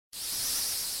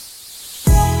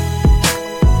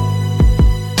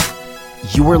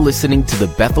You are listening to the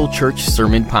Bethel Church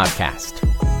Sermon Podcast,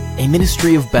 a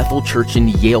ministry of Bethel Church in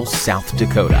Yale, South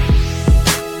Dakota.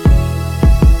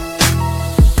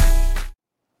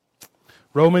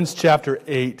 Romans chapter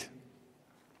 8.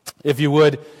 If you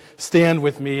would stand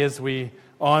with me as we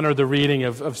honor the reading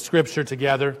of Scripture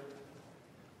together.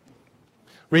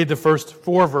 Read the first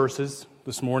 4 verses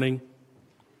this morning.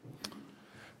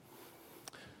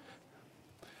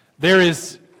 There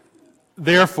is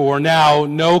therefore now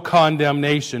no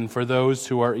condemnation for those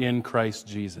who are in Christ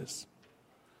Jesus.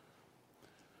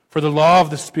 For the law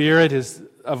of the Spirit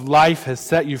of life has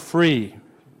set you free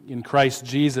in Christ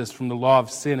Jesus from the law of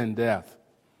sin and death.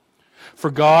 For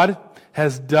God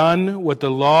has done what the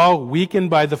law,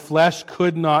 weakened by the flesh,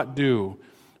 could not do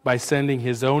by sending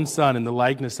His own Son in the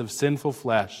likeness of sinful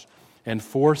flesh, and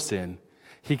for sin,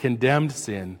 He condemned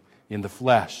sin in the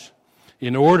flesh,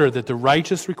 in order that the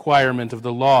righteous requirement of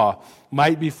the law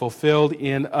might be fulfilled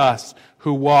in us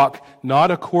who walk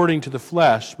not according to the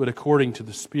flesh, but according to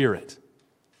the Spirit.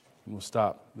 And we'll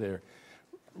stop there.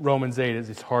 Romans 8,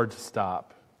 it's hard to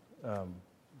stop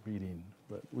reading,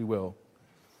 but we will.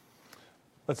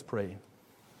 Let's pray.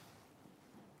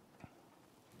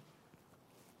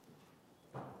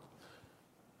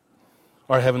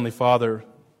 Our Heavenly Father,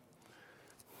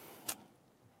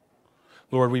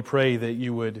 Lord, we pray that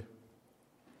you would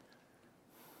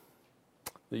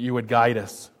guide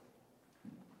us.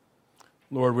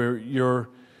 Lord,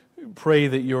 pray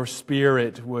that your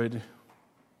Spirit would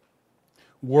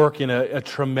work in a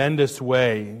tremendous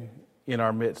way in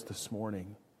our midst this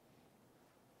morning.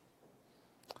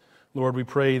 Lord, we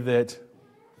pray that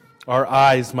our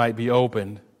eyes might be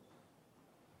opened,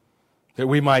 that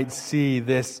we might see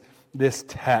this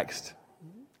text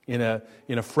in a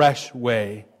fresh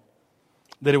way,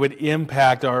 that it would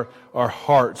impact our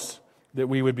hearts, that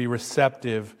we would be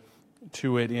receptive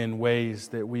to it in ways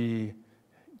that we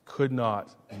could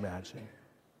not imagine.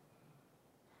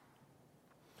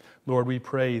 Lord, we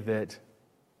pray that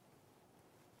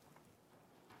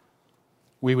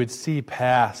we would see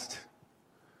past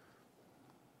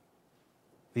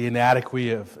the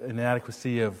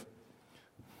inadequacy of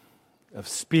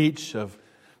speech, of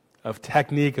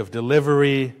technique, of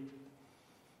delivery.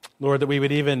 Lord, that we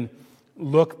would even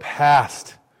look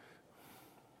past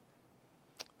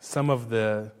some of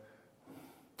the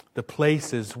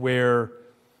places where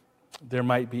there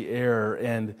might be error,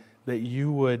 and that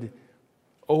you would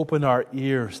open our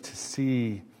ears to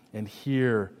see and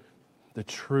hear the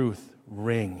truth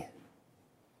ring.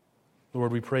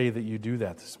 Lord, we pray that you do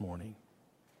that this morning.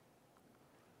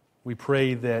 We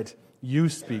pray that you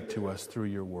speak to us through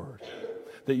your word,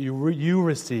 that you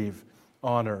receive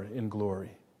honor and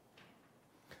glory,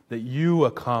 that you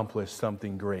accomplish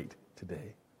something great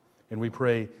today. And we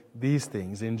pray these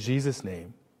things in Jesus'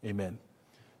 name. Amen.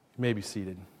 You may be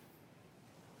seated.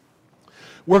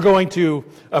 We're going to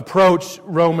approach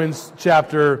Romans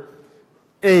chapter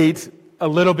 8 a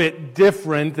little bit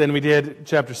different than we did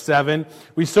chapter 7.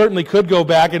 We certainly could go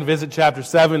back and visit chapter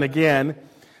 7 again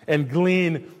and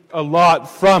glean a lot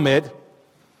from it.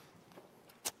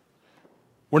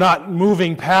 We're not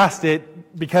moving past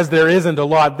it because there isn't a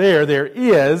lot there. There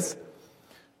is.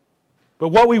 But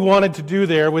what we wanted to do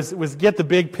there was get the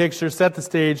big picture, set the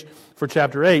stage for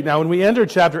chapter 8. Now, when we enter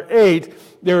chapter 8,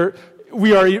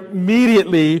 we are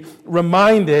immediately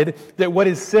reminded that what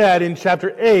is said in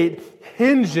chapter 8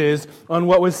 hinges on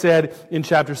what was said in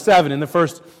chapter 7. In the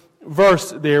first verse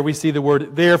there, we see the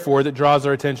word therefore that draws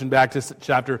our attention back to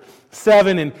chapter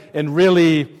 7 and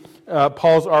really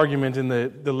Paul's argument in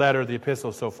the letter, the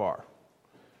epistle so far.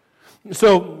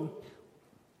 So,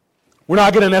 we're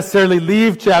not going to necessarily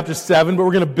leave chapter 7, but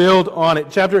we're going to build on it.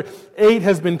 Chapter 8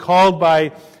 has been called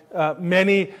by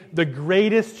many the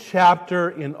greatest chapter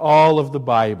in all of the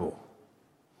Bible.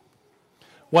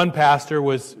 One pastor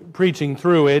was preaching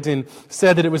through it and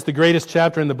said that it was the greatest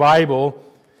chapter in the Bible.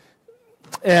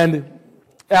 And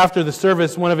after the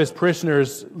service, one of his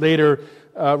parishioners later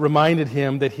reminded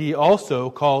him that he also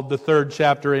called the 3rd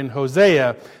chapter in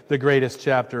Hosea the greatest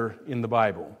chapter in the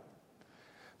Bible.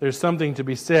 There's something to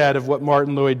be said of what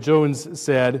Martin Lloyd-Jones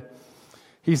said.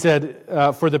 He said,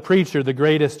 for the preacher, the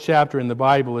greatest chapter in the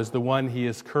Bible is the one he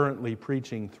is currently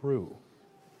preaching through.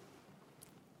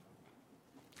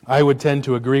 I would tend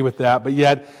to agree with that, but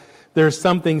yet there's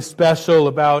something special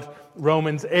about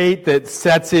Romans 8 that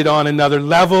sets it on another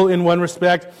level in one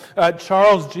respect.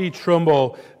 Charles G.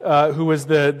 Trumbull, who was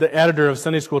the editor of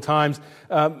Sunday School Times,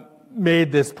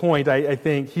 made this point, I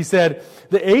think. He said,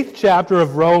 the 8th chapter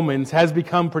of Romans has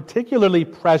become particularly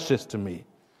precious to me.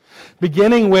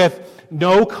 Beginning with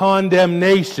no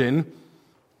condemnation,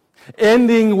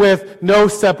 ending with no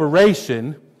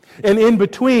separation, And in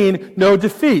between, no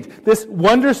defeat. This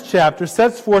wondrous chapter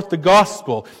sets forth the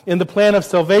gospel and the plan of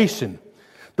salvation,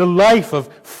 the life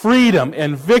of freedom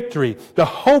and victory, the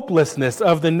hopelessness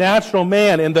of the natural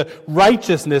man and the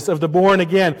righteousness of the born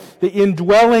again, the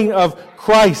indwelling of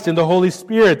Christ in the Holy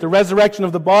Spirit, the resurrection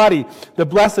of the body, the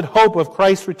blessed hope of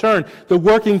Christ's return, the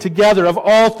working together of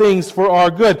all things for our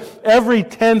good, every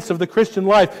tense of the Christian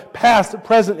life, past,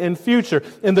 present, and future,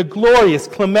 in the glorious,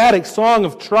 climatic song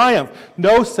of triumph,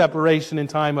 no separation in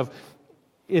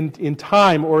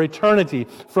time or eternity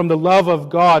from the love of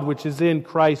God which is in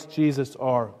Christ Jesus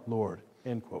our Lord.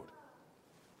 End quote.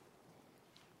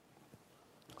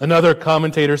 Another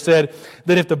commentator said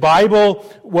that if the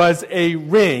Bible was a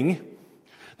ring,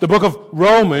 the book of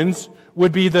Romans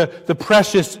would be the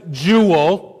precious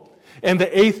jewel, and the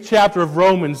 8th chapter of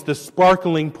Romans the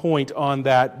sparkling point on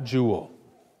that jewel.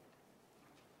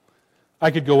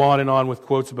 I could go on and on with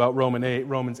quotes about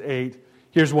Romans 8.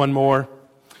 Here's one more.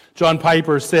 John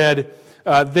Piper said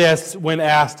this when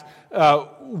asked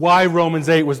why Romans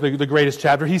 8 was the greatest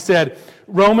chapter. He said,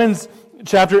 Romans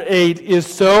chapter 8 is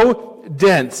so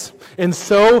dense and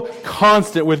so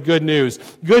constant with good news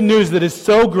that is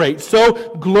so great,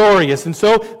 so glorious, and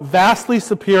so vastly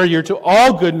superior to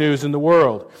all good news in the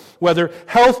world, whether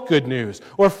health good news,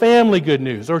 or family good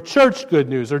news, or church good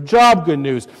news, or job good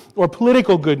news, or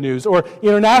political good news, or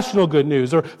international good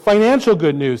news, or financial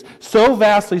good news, so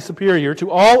vastly superior to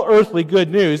all earthly good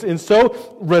news, and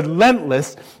so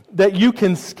relentless that you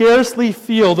can scarcely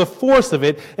feel the force of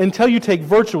it until you take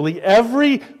virtually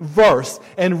every verse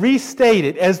and restate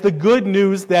it as the good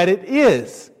news that it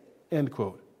is. End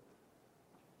quote.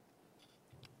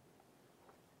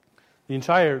 The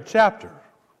entire chapter,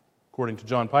 according to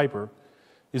John Piper,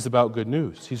 is about good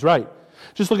news. He's right.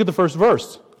 Just look at the first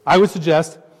verse. I would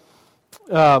suggest,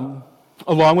 along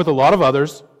with a lot of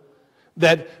others,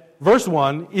 that verse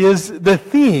 1 is the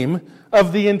theme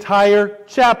of the entire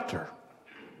chapter.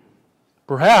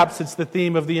 Perhaps it's the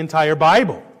theme of the entire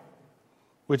Bible,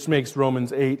 which makes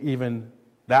Romans 8 even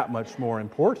that much more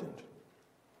important.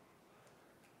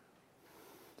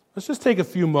 Let's just take a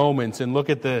few moments and look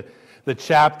at the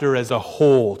chapter as a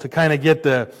whole to kind of get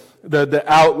the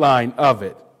outline of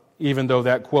it, even though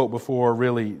that quote before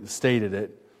really stated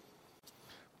it.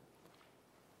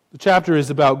 The chapter is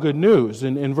about good news,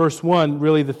 and in verse 1,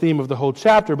 really the theme of the whole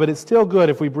chapter, but it's still good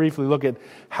if we briefly look at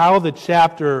how the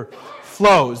chapter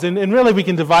flows. And really we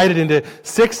can divide it into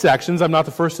 6 sections. I'm not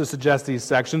the first to suggest these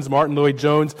sections. Martin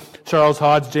Lloyd-Jones, Charles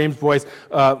Hodge, James Boyce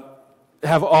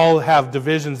have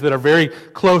divisions that are very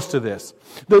close to this.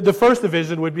 The first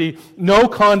division would be no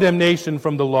condemnation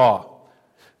from the law.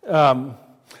 The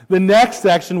next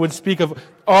section would speak of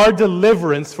our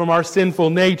deliverance from our sinful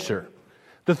nature.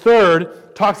 The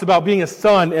third talks about being a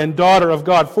son and daughter of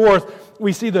God. Fourth,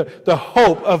 we see the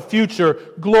hope of future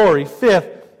glory.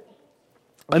 Fifth,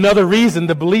 another reason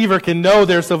the believer can know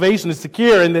their salvation is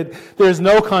secure and that there is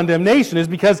no condemnation is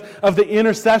because of the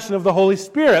intercession of the Holy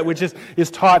Spirit, which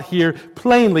is taught here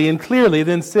plainly and clearly.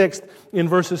 Then sixth, in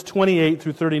verses 28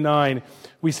 through 39,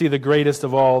 we see the greatest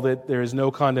of all, that there is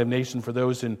no condemnation for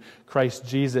those in Christ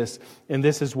Jesus. And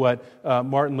this is what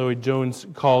Martin Lloyd-Jones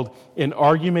called an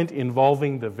argument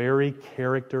involving the very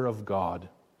character of God.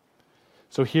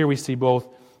 So here we see both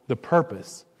the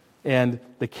purpose and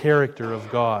the character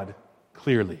of God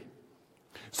clearly.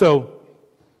 So,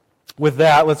 with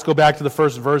that, let's go back to the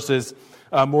first verses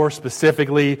more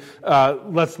specifically.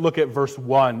 Let's look at verse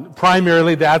 1.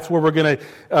 Primarily, that's where we're going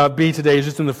to be today,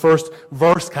 just in the first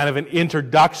verse, kind of an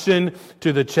introduction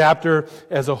to the chapter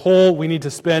as a whole. We need to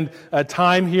spend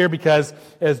time here because,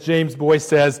 as James Boyce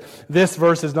says, this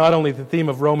verse is not only the theme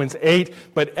of Romans 8,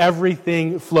 but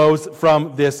everything flows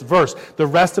from this verse. The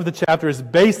rest of the chapter is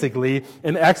basically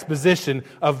an exposition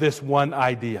of this one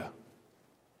idea.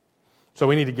 So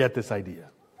we need to get this idea.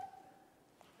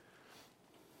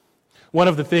 One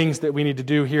of the things that we need to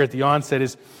do here at the onset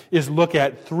is look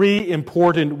at 3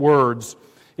 important words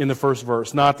in the first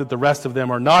verse. Not that the rest of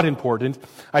them are not important.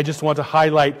 I just want to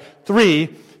highlight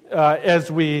 3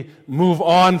 as we move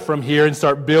on from here and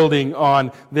start building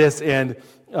on this and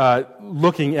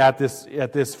looking at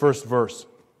this first verse.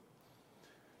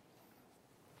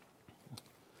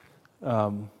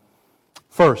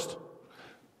 First,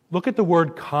 look at the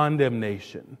word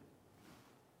condemnation.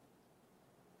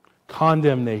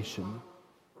 Condemnation.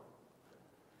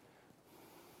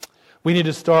 We need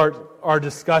to start our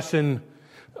discussion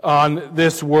on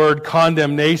this word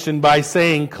condemnation by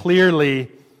saying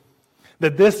clearly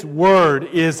that this word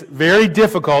is very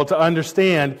difficult to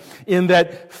understand in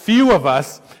that few of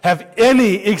us have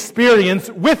any experience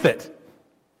with it.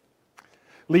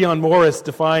 Leon Morris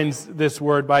defines this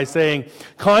word by saying,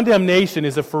 condemnation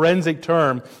is a forensic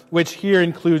term which here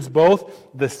includes both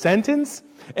the sentence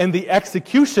and the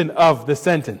execution of the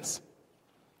sentence.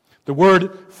 The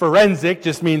word forensic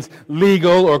just means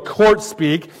legal or court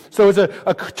speak, so it's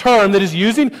a term that is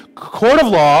used in court of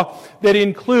law that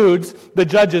includes the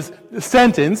judge's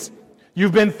sentence.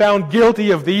 You've been found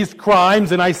guilty of these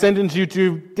crimes and I sentence you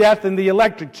to death in the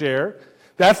electric chair.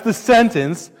 That's the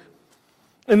sentence.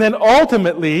 And then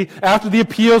ultimately, after the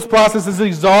appeals process is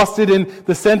exhausted and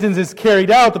the sentence is carried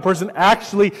out, the person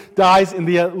actually dies in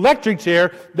the electric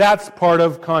chair. That's part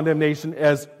of condemnation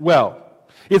as well.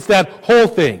 It's that whole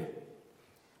thing.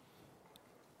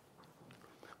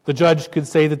 The judge could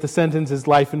say that the sentence is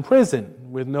life in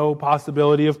prison with no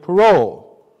possibility of parole.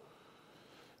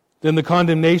 Then the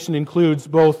condemnation includes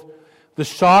both the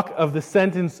shock of the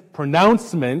sentence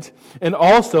pronouncement and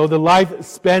also the life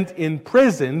spent in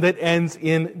prison that ends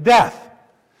in death.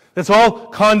 That's all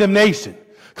condemnation.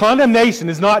 Condemnation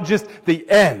is not just the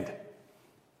end.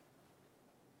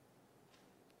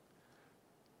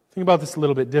 Think about this a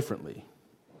little bit differently.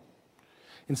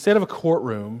 Instead of a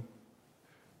courtroom,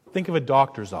 think of a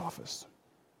doctor's office.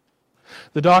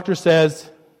 The doctor says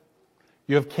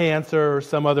you have cancer or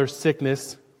some other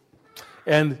sickness,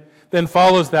 and then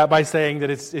follows that by saying that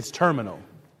it's terminal,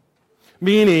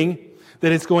 meaning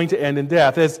that it's going to end in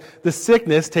death. As the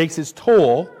sickness takes its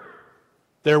toll,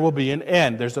 there will be an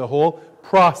end. There's a whole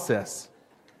process.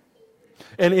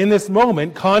 And in this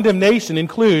moment, condemnation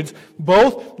includes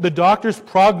both the doctor's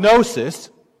prognosis,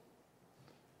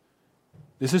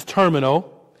 this is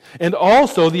terminal, and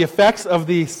also the effects of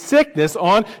the sickness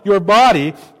on your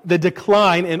body, the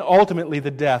decline and ultimately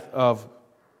the death of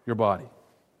your body.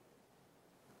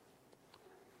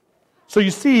 So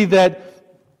you see that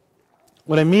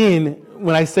what I mean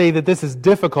when I say that this is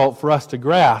difficult for us to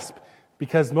grasp,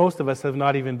 because most of us have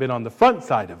not even been on the front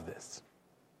side of this.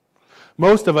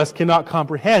 Most of us cannot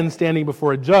comprehend standing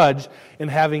before a judge and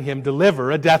having him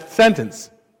deliver a death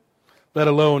sentence, let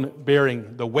alone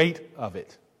bearing the weight of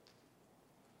it.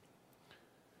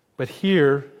 But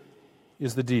here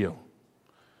is the deal.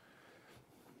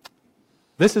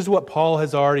 This is what Paul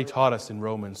has already taught us in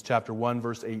Romans chapter 1,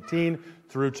 verse 18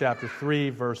 through chapter 3,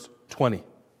 verse 20.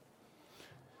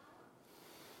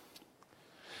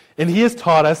 And he has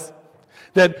taught us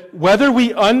that whether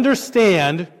we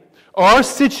understand our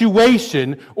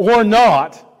situation or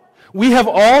not, we have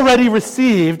already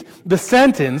received the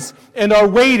sentence and are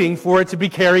waiting for it to be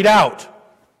carried out.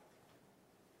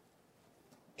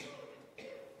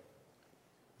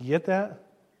 You get that?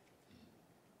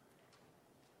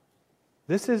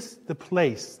 This is the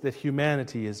place that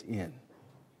humanity is in.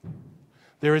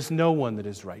 There is no one that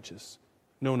is righteous.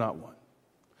 No, not one.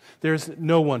 There is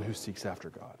no one who seeks after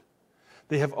God.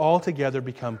 They have altogether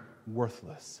become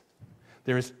worthless.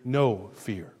 There is no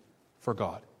fear for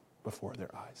God before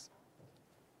their eyes.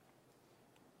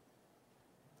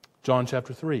 John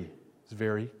chapter 3 is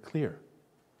very clear.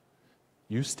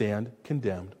 You stand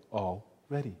condemned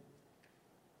already.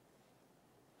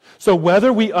 So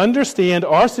whether we understand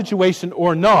our situation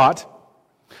or not,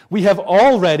 we have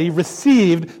already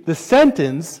received the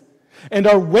sentence and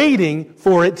are waiting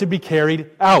for it to be carried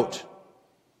out.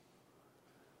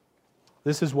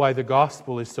 This is why the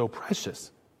gospel is so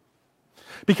precious.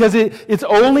 Because it's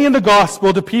only in the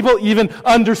gospel do people even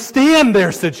understand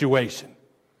their situation.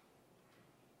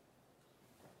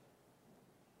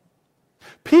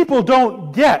 People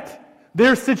don't get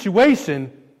their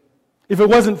situation if it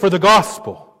wasn't for the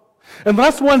gospel.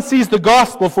 Unless one sees the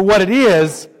gospel for what it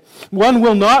is, one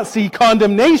will not see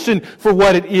condemnation for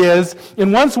what it is.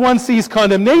 And once one sees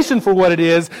condemnation for what it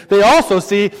is, they also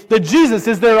see that Jesus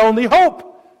is their only hope.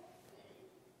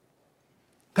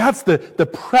 That's the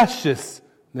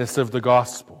preciousness of the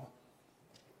gospel.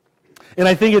 And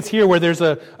I think it's here where there's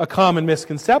a common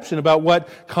misconception about what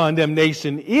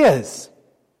condemnation is.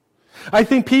 I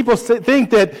think people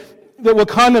think that what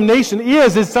condemnation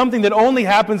is something that only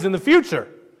happens in the future.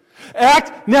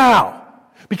 Act now,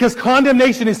 because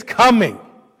condemnation is coming.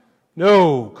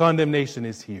 No, condemnation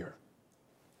is here.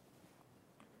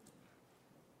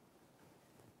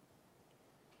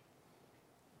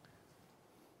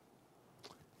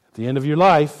 At the end of your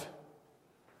life,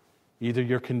 either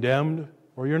you're condemned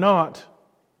or you're not.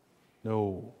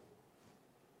 No.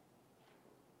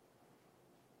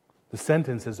 The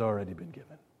sentence has already been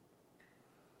given.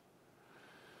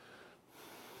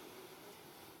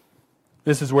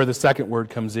 This is where the second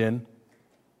word comes in.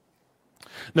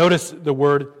 Notice the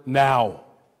word now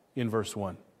in verse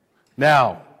 1.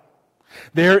 Now.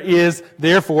 There is,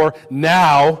 therefore,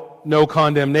 now no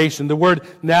condemnation. The word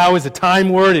now is a time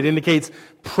word. It indicates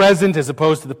present as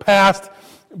opposed to the past.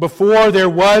 Before there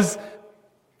was,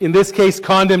 in this case,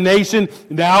 condemnation.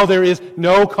 Now there is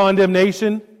no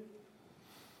condemnation.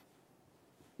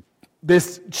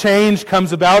 This change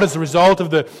comes about as a result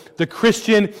of the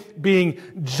Christian being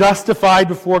justified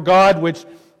before God, which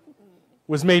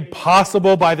was made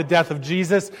possible by the death of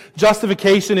Jesus.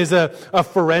 Justification is a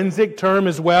forensic term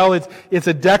as well. It's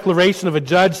a declaration of a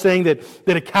judge saying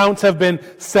that accounts have been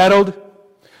settled.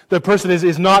 The person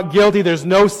is not guilty. There's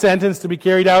no sentence to be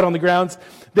carried out on the grounds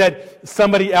that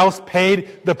somebody else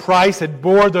paid the price, had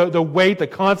bore the weight, the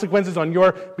consequences on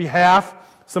your behalf.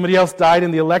 Somebody else died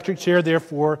in the electric chair,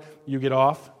 therefore you get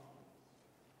off.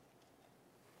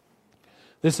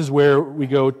 This is where we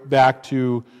go back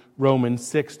to Romans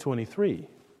 6:23.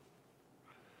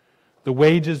 The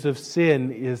wages of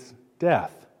sin is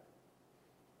death.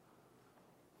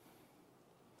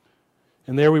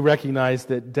 And there we recognize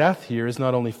that death here is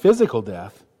not only physical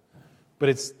death, but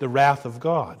it's the wrath of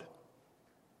God.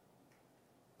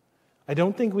 I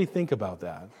don't think we think about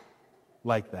that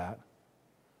like that.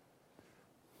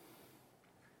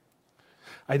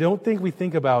 I don't think we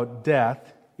think about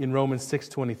death in Romans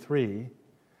 6:23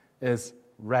 as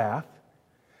wrath,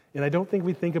 and I don't think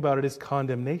we think about it as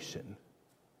condemnation.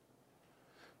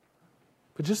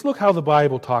 But just look how the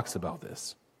Bible talks about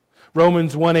this.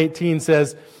 Romans 1:18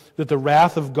 says that the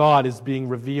wrath of God is being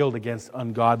revealed against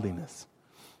ungodliness.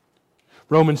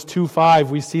 Romans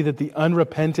 2:5, we see that the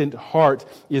unrepentant heart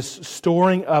is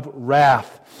storing up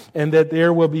wrath, and that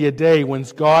there will be a day when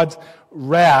God's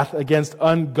wrath against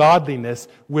ungodliness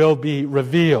will be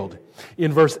revealed.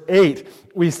 In verse 8,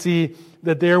 we see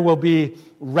that there will be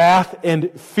wrath and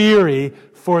fury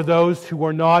for those who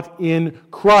are not in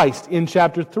Christ. In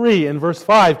chapter 3 and verse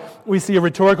 5, we see a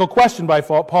rhetorical question by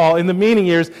Paul, and the meaning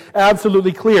here is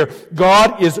absolutely clear.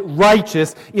 God is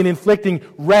righteous in inflicting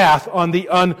wrath on the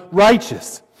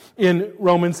unrighteous. In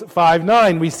Romans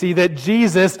 5:9, we see that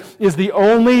Jesus is the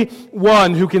only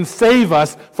one who can save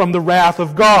us from the wrath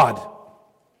of God.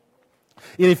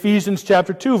 In Ephesians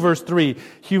chapter 2, verse 3,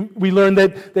 we learn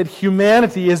that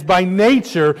humanity is by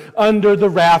nature under the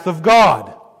wrath of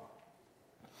God.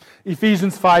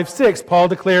 Ephesians 5:6, Paul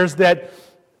declares that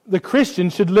the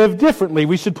Christian should live differently.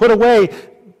 We should put away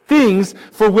things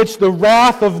for which the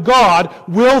wrath of God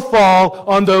will fall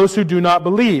on those who do not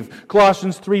believe.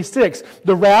 Colossians 3:6,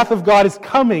 the wrath of God is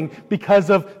coming because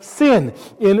of sin.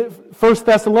 In 1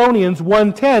 Thessalonians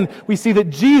 1:10, we see that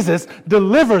Jesus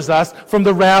delivers us from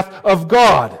the wrath of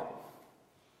God.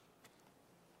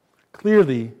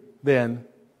 Clearly, then,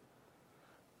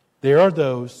 there are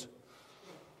those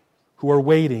who are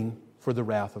waiting for the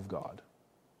wrath of God.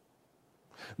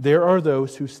 There are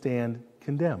those who stand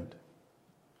condemned.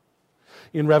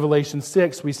 In Revelation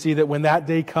 6, we see that when that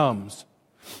day comes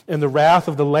and the wrath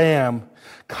of the Lamb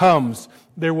comes,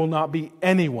 there will not be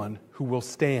anyone who will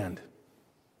stand.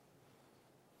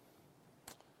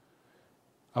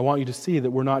 I want you to see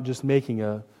that we're not just making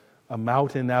a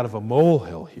mountain out of a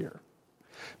molehill here,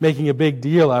 making a big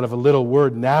deal out of a little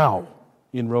word now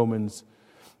in Romans.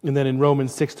 And then in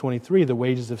Romans 6:23, the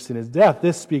wages of sin is death.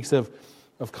 This speaks of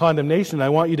condemnation. I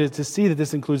want you to see that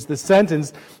this includes the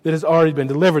sentence that has already been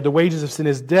delivered. The wages of sin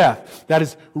is death. That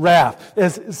is wrath.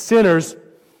 As sinners,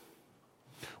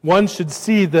 one should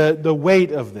see the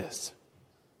weight of this.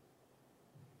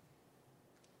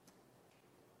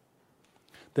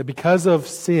 That because of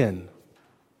sin,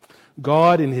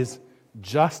 God in His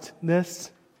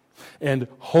justness and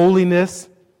holiness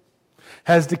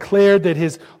has declared that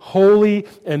His holy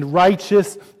and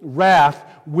righteous wrath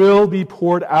will be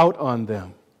poured out on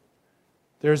them.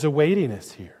 There's a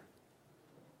weightiness here.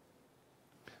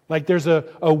 Like there's a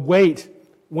weight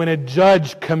when a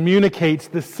judge communicates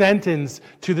the sentence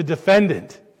to the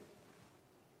defendant.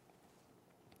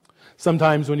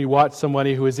 Sometimes when you watch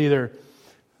somebody who is either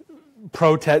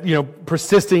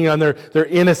persisting on their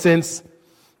innocence,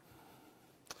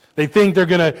 they think they're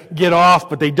going to get off,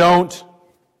 but they don't.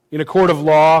 In a court of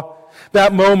law,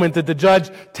 that moment that the judge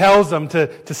tells them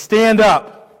to stand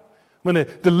up, I'm going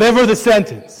to deliver the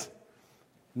sentence.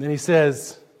 And then he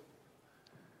says,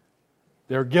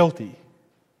 they're guilty.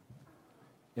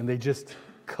 And they just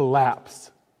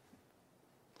collapse.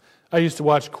 I used to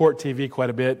watch court TV quite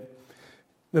a bit.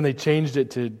 Then they changed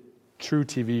it to True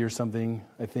TV or something,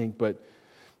 I think. But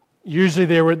usually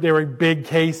there were big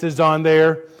cases on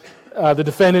there. The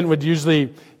defendant would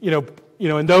usually,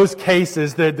 in those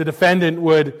cases, the defendant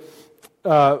would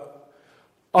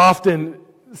often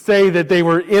say that they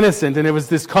were innocent, and it was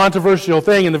this controversial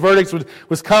thing, and the verdicts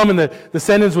was come, and the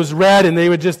sentence was read, and they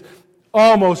would just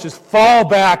almost fall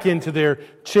back into their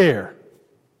chair.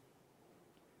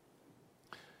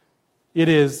 It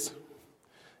is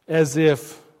as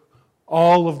if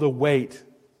all of the weight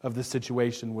of the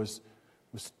situation was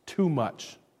too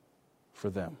much for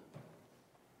them.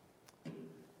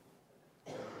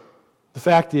 The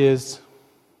fact is,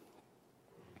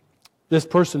 this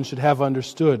person should have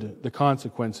understood the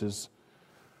consequences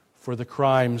for the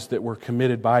crimes that were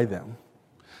committed by them.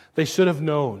 They should have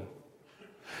known.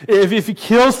 If you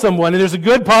kill someone, and there's a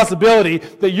good possibility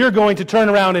that you're going to turn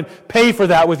around and pay for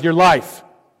that with your life.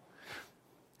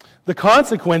 The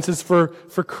consequences for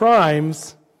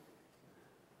crimes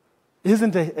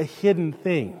isn't a hidden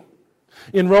thing.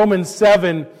 In Romans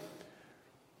 7,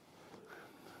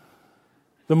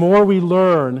 the more we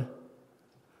learn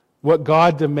what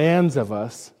God demands of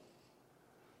us,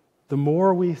 the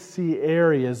more we see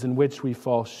areas in which we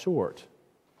fall short.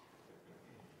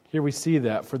 Here we see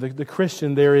that. For the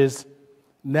Christian, there is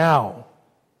now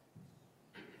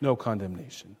no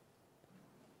condemnation.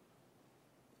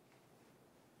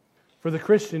 For the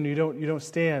Christian, you don't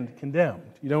stand condemned.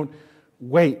 You don't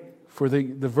wait for the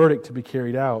verdict to be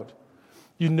carried out.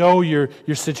 You know your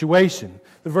situation.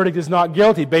 The verdict is not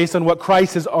guilty based on what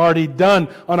Christ has already done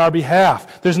on our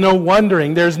behalf. There's no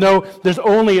wondering. There's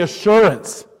only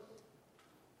assurance.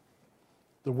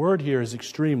 The word here is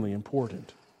extremely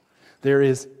important. There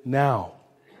is now.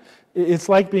 It's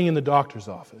like being in the doctor's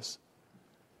office.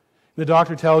 The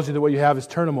doctor tells you that what you have is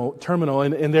terminal,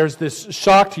 and there's this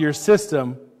shock to your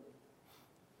system.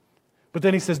 But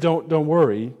then he says, don't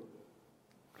worry.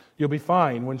 You'll be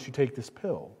fine once you take this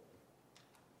pill.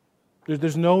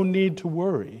 There's no need to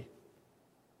worry.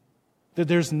 That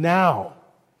there's now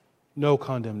no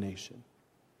condemnation.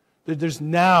 That there's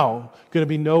now going to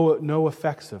be no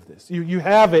effects of this. You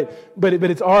have it, but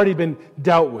it's already been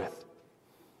dealt with.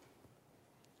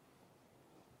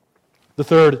 The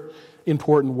third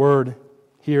important word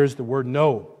here is the word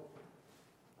no.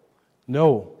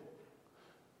 No.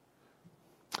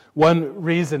 One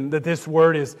reason that this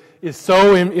word is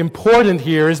so important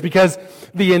here is because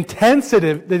the intensity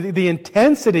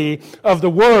of the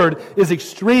word is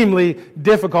extremely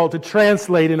difficult to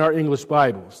translate in our English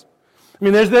Bibles. I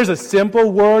mean, there's a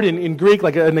simple word in Greek,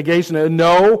 like a negation, a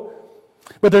no,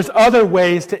 but there's other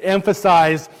ways to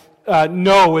emphasize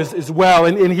no as well.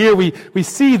 And here we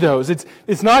see those.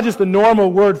 It's not just the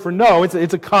normal word for no,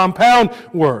 it's a compound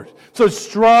word. So it's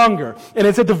stronger. And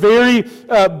it's at the very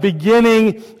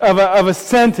beginning of a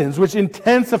sentence, which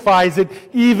intensifies it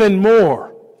even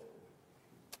more.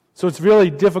 So it's really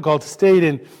difficult to state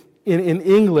in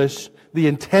English the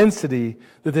intensity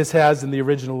that this has in the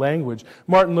original language.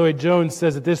 Martin Lloyd-Jones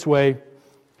says it this way: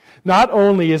 not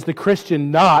only is the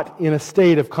Christian not in a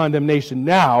state of condemnation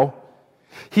now,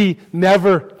 he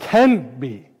never can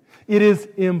be. It is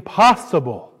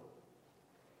impossible.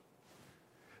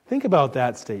 Think about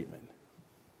that statement.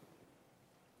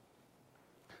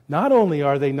 Not only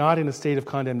are they not in a state of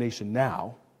condemnation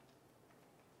now,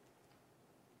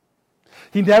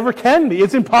 he never can be.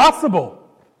 It's impossible.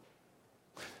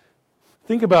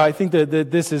 I think that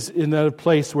this is another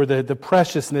place where the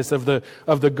preciousness of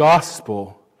the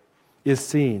gospel is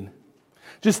seen.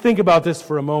 Just think about this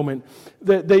for a moment.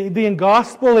 The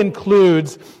gospel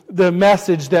includes the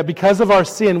message that because of our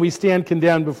sin we stand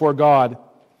condemned before God.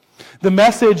 The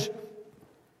message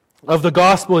of the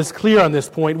gospel is clear on this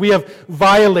point. We have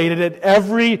violated at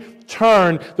every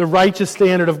turn the righteous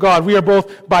standard of God. We are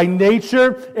both by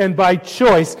nature and by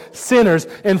choice sinners,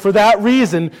 and for that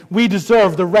reason we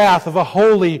deserve the wrath of a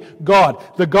holy God.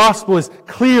 The gospel is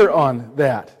clear on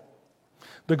that.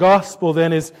 The gospel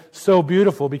then is so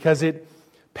beautiful because it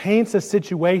paints a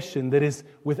situation that is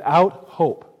without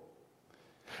hope.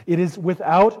 It is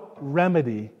without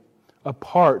remedy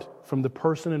apart from the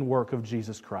person and work of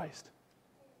Jesus Christ.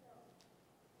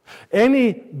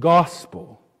 Any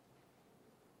gospel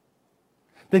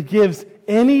that gives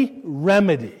any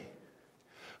remedy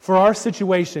for our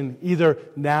situation, either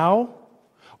now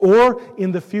or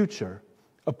in the future,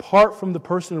 apart from the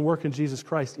person and work of Jesus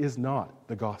Christ, is not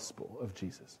the gospel of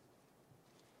Jesus.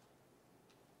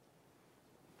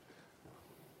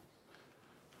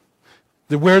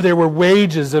 Where there were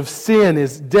wages of sin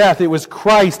is death. It was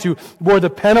Christ who bore the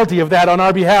penalty of that on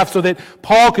our behalf so that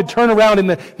Paul could turn around in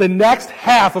the next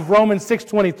half of Romans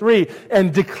 6:23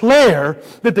 and declare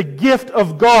that the gift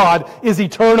of God is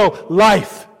eternal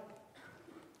life.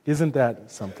 Isn't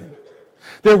that something?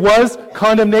 There was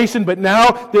condemnation, but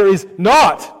now there is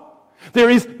not. There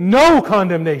is no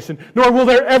condemnation, nor will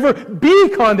there ever be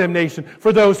condemnation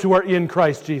for those who are in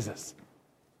Christ Jesus.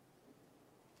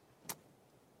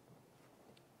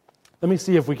 Let me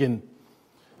see if we can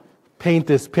paint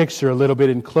this picture a little bit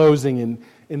in closing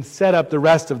and set up the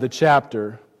rest of the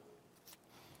chapter.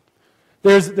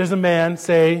 There's a man,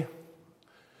 say,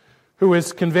 who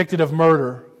is convicted of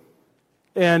murder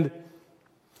and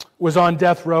was on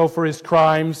death row for his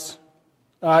crimes.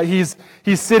 He's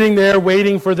sitting there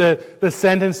waiting for the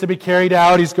sentence to be carried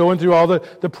out. He's going through all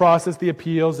the process, the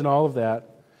appeals, and all of that.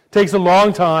 Takes a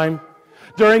long time.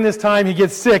 During this time, he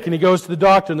gets sick, and he goes to the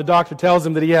doctor, and the doctor tells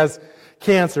him that he has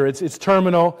cancer. It's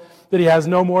terminal, that he has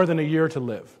no more than a year to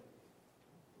live.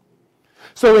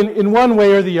 So in one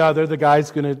way or the other, the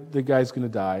guy's going to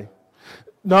die.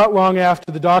 Not long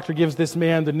after the doctor gives this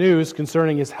man the news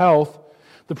concerning his health,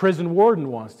 the prison warden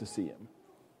wants to see him.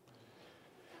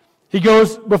 He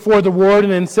goes before the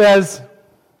warden and the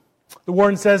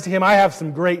warden says to him, "I have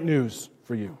some great news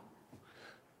for you.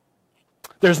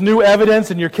 There's new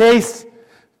evidence in your case.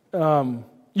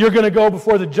 You're going to go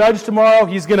before the judge tomorrow.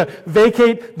 He's going to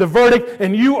vacate the verdict,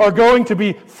 and you are going to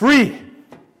be free.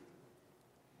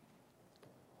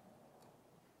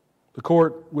 The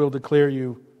court will declare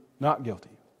you not guilty.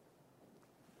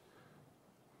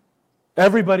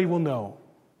 Everybody will know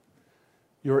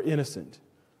you're innocent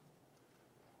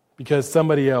because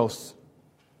somebody else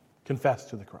confessed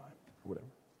to the crime," or whatever.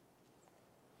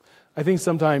 I think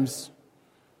sometimes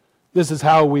this is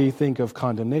how we think of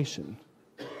condemnation.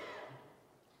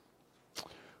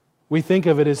 We think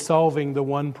of it as solving the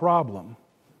one problem,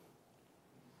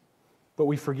 but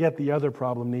we forget the other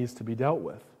problem needs to be dealt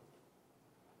with.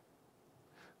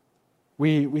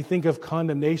 We think of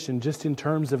condemnation just in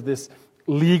terms of this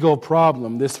legal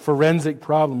problem, this forensic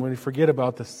problem, when we forget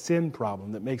about the sin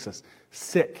problem that makes us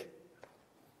sick.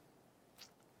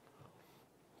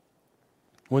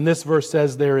 When this verse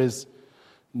says there is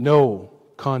no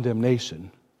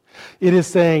condemnation, it is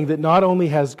saying that not only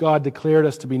has God declared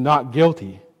us to be not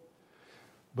guilty,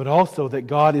 but also that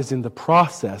God is in the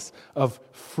process of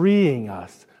freeing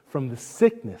us from the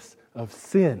sickness of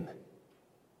sin.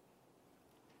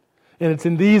 And it's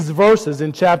in these verses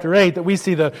in chapter 8 that we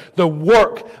see the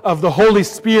work of the Holy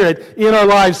Spirit in our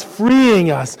lives,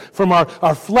 freeing us from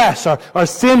our flesh, our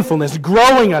sinfulness,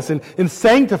 growing us and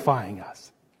sanctifying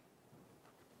us.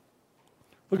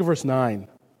 Look at verse 9.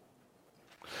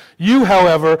 "You,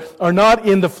 however, are not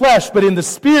in the flesh, but in the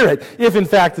Spirit, if in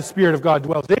fact the Spirit of God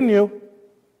dwells in you."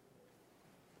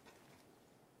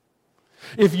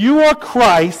 If you are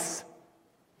Christ,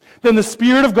 then the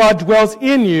Spirit of God dwells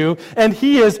in you, and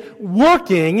He is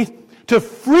working to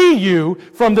free you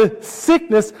from the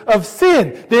sickness of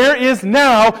sin. There is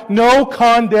now no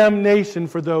condemnation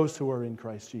for those who are in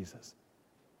Christ Jesus.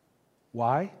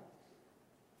 Why?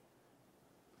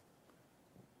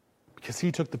 Because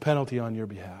He took the penalty on your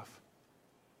behalf.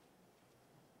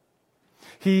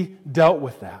 He dealt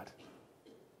with that.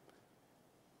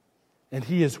 And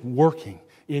He is working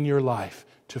in your life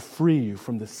to free you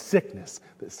from the sickness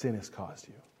that sin has caused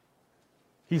you.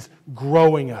 He's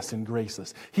growing us in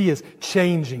graces. He is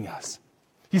changing us.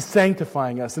 He's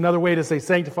sanctifying us. Another way to say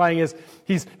sanctifying is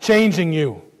He's changing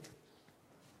you.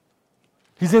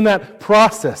 He's in that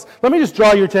process. Let me just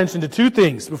draw your attention to two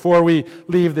things before we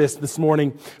leave this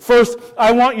morning. First,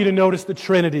 I want you to notice the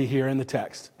Trinity here in the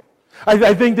text.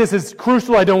 I think this is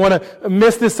crucial. I don't want to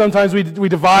miss this. Sometimes we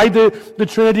divide the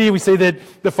Trinity. We say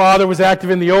that the Father was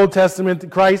active in the Old Testament,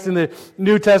 Christ in the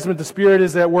New Testament, the Spirit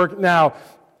is at work now.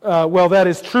 Well, that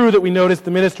is true that we notice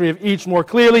the ministry of each more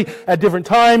clearly at different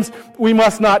times. We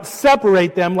must not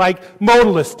separate them like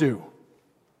modalists do.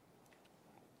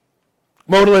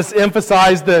 Modalists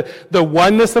emphasize the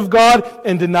oneness of God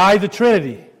and deny the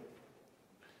Trinity.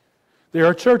 There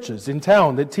are churches in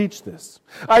town that teach this.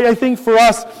 I think for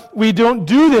us, we don't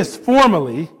do this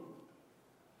formally.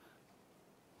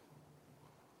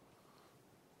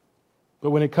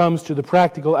 But when it comes to the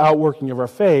practical outworking of our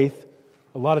faith,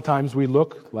 a lot of times we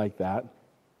look like that.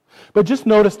 But just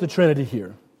notice the Trinity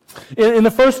here. In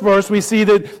the first verse, we see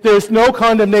that there's no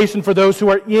condemnation for those who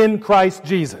are in Christ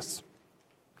Jesus.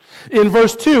 In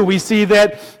verse 2, we see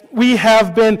that we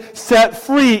have been set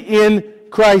free in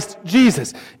Christ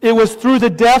Jesus. It was through the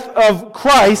death of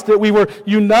Christ that we were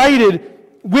united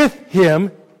with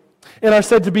Him and are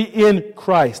said to be in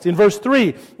Christ. In verse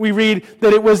 3, we read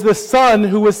that it was the Son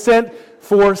who was sent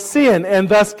for sin and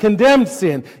thus condemned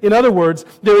sin. In other words,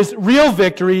 there is real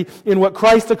victory in what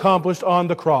Christ accomplished on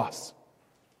the cross.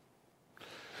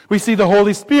 We see the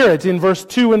Holy Spirit in verse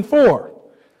 2 and 4.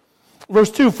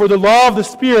 Verse 2, "For the law of the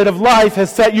Spirit of life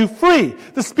has set you free."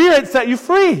 The Spirit set you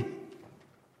free.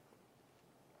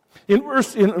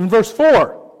 In verse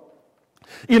 4,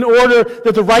 "In order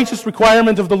that the righteous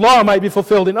requirement of the law might be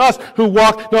fulfilled in us, who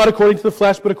walk not according to the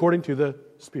flesh, but according to the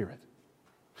Spirit."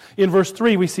 In verse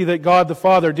 3, we see that God the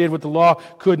Father did what the law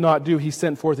could not do. He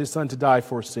sent forth His Son to die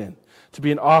for sin, to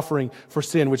be an offering for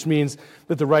sin, which means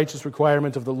that the righteous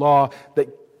requirement of the law that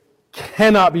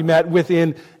cannot be met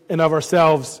within and of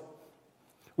ourselves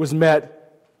was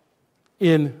met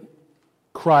in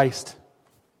Christ.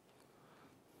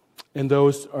 And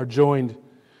those are joined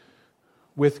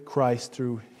with Christ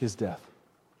through his death.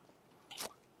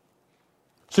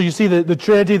 So you see the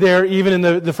Trinity there, even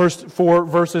in the first 4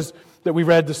 verses that we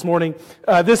read this morning.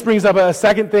 This brings up a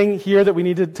second thing here that we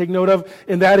need to take note of,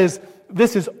 and that is,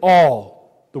 this is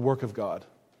all the work of God.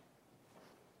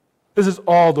 This is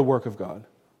all the work of God.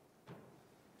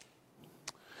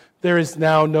 There is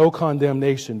now no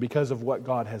condemnation because of what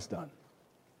God has done.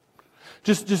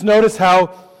 Just notice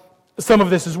how some of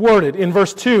this is worded. In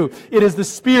verse 2, it is the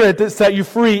Spirit that set you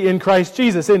free in Christ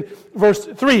Jesus. In verse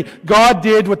 3, God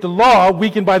did what the law,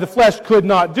 weakened by the flesh, could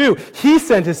not do. He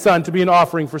sent his Son to be an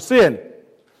offering for sin.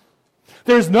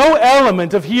 There's no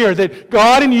element of here that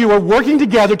God and you are working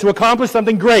together to accomplish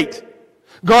something great.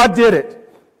 God did it.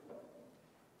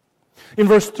 In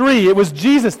verse 3, it was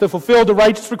Jesus that fulfilled the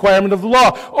righteous requirement of the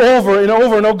law. Over and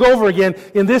over and over again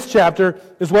in this chapter,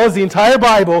 as well as the entire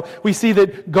Bible, we see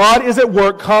that God is at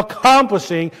work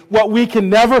accomplishing what we can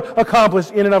never accomplish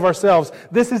in and of ourselves.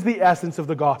 This is the essence of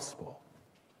the gospel.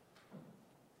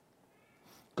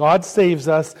 God saves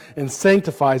us and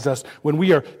sanctifies us when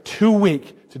we are too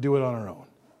weak to do it on our own.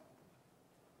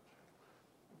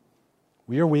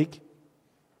 We are weak.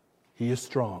 He is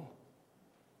strong.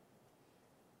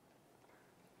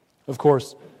 Of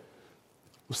course,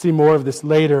 we'll see more of this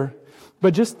later,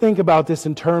 but just think about this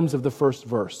in terms of the first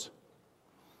verse.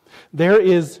 There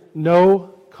is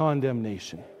no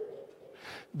condemnation.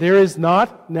 There is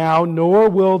not now, nor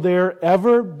will there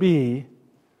ever be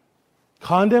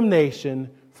condemnation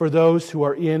for those who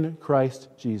are in Christ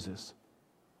Jesus.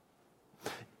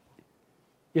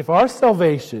 If our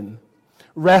salvation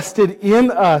rested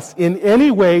in us in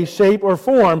any way, shape, or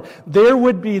form, there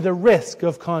would be the risk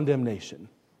of condemnation.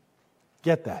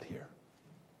 Get that here.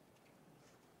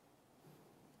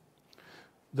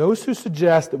 Those who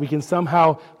suggest that we can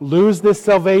somehow lose this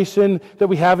salvation that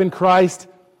we have in Christ,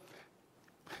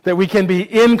 that we can be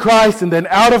in Christ and then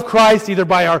out of Christ, either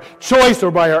by our choice or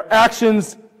by our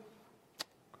actions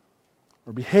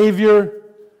or behavior,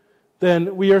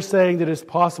 then we are saying that it's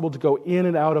possible to go in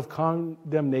and out of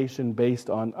condemnation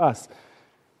based on us.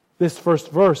 This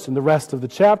first verse and the rest of the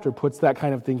chapter puts that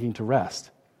kind of thinking to rest.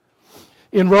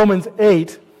 In Romans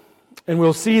 8, and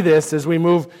we'll see this as we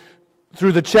move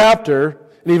through the chapter,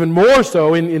 and even more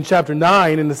so in chapter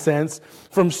 9 in a sense,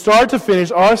 from start to finish,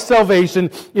 our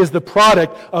salvation is the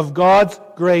product of God's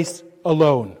grace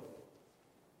alone.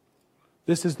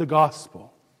 This is the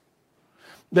gospel.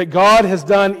 That God has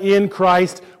done in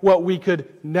Christ what we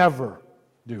could never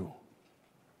do.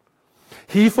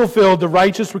 He fulfilled the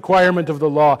righteous requirement of the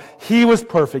law. He was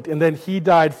perfect, and then He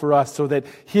died for us so that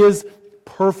His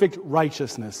perfect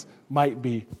righteousness might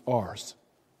be ours.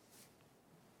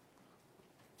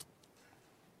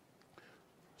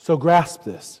 So grasp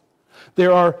this.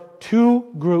 There are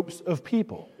two groups of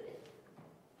people.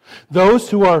 Those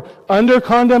who are under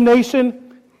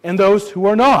condemnation and those who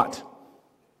are not.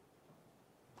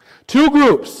 Two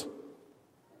groups.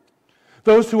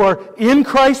 Those who are in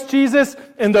Christ Jesus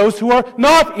and those who are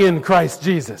not in Christ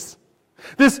Jesus.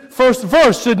 This first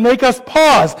verse should make us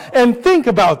pause and think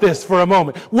about this for a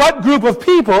moment. What group of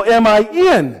people am I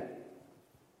in?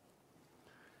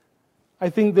 I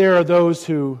think there are those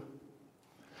who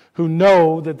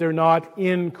know that they're not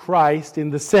in Christ in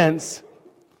the sense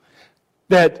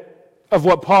that of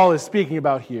what Paul is speaking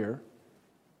about here.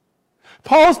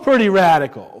 Paul's pretty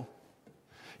radical.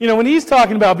 You know, when he's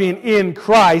talking about being in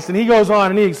Christ, and he goes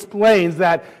on and he explains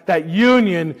that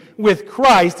union with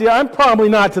Christ, I'm probably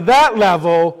not to that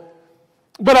level,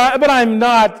 but I'm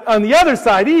not on the other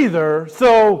side either,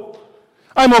 so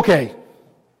I'm okay.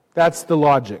 That's the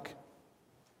logic.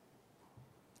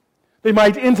 They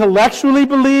might intellectually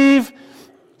believe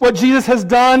what Jesus has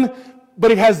done,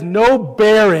 but it has no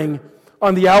bearing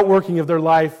on the outworking of their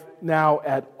life now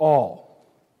at all.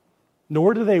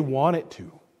 Nor do they want it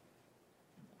to.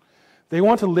 They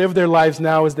want to live their lives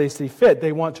now as they see fit.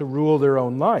 They want to rule their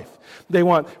own life. They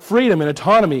want freedom and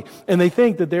autonomy, and they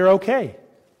think that they're okay.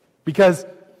 Because,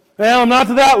 well, I'm not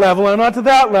to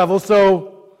that level,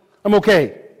 so I'm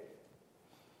okay.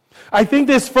 I think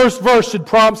this first verse should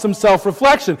prompt some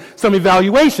self-reflection, some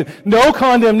evaluation. No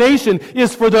condemnation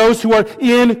is for those who are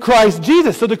in Christ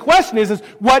Jesus. So the question is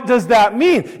what does that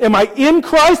mean? Am I in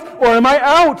Christ or am I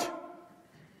out?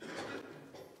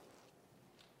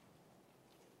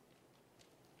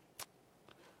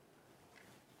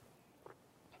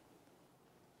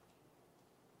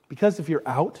 Because if you're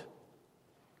out,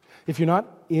 if you're not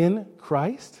in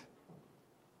Christ,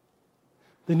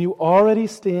 then you already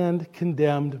stand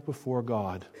condemned before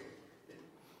God.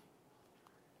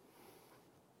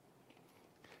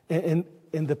 And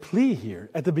the plea here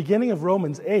at the beginning of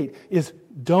Romans 8 is,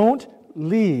 don't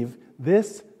leave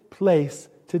this place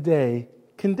today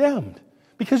condemned,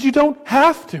 because you don't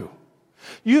have to.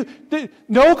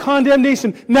 No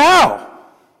condemnation now.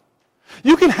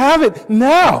 You can have it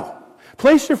now.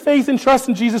 Place your faith and trust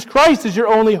in Jesus Christ as your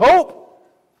only hope.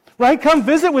 Right? Come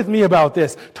visit with me about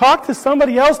this. Talk to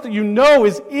somebody else that you know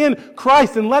is in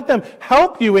Christ and let them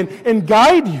help you and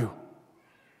guide you.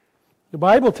 The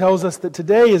Bible tells us that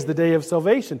today is the day of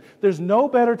salvation. There's no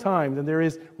better time than there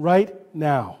is right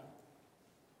now.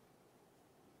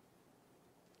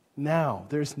 Now.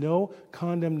 There's no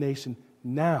condemnation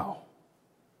now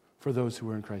for those who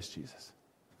are in Christ Jesus.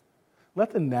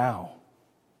 Let the now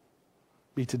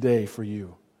be today for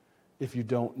you if you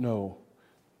don't know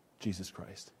Jesus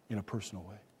Christ in a personal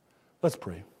way. Let's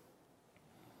pray.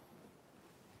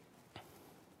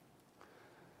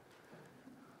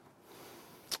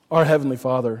 Our Heavenly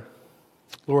Father,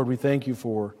 Lord, we thank you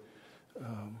for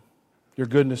your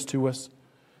goodness to us.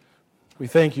 We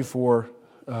thank you for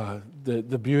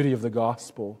the beauty of the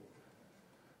gospel,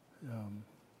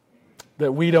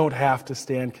 that we don't have to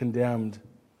stand condemned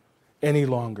any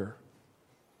longer.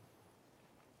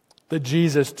 That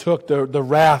Jesus took the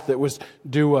wrath that was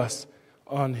due us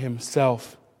on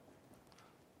himself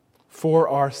for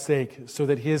our sake, so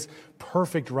that his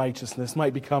perfect righteousness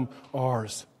might become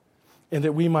ours, and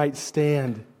that we might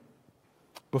stand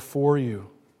before you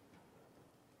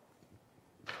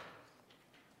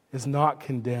as not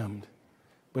condemned,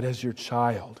 but as your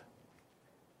child.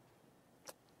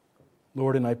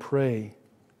 Lord, and I pray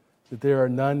that there are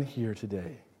none here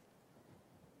today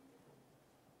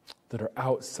that are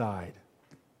outside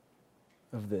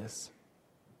of this,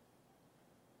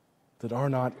 that are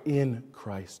not in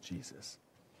Christ Jesus.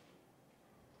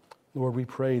 Lord, we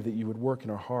pray that you would work in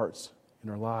our hearts, in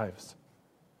our lives.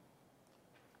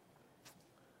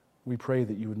 We pray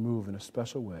that you would move in a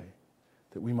special way,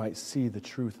 that we might see the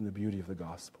truth and the beauty of the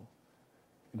gospel.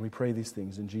 And we pray these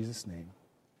things in Jesus' name.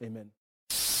 Amen.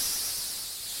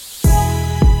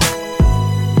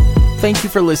 Thank you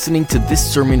for listening to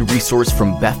this sermon resource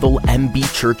from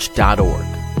BethelMBChurch.org.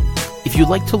 If you'd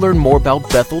like to learn more about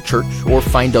Bethel Church or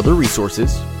find other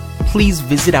resources, please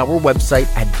visit our website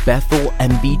at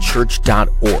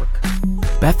BethelMBChurch.org.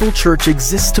 Bethel Church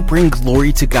exists to bring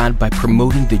glory to God by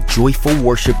promoting the joyful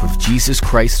worship of Jesus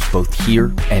Christ both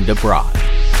here and abroad.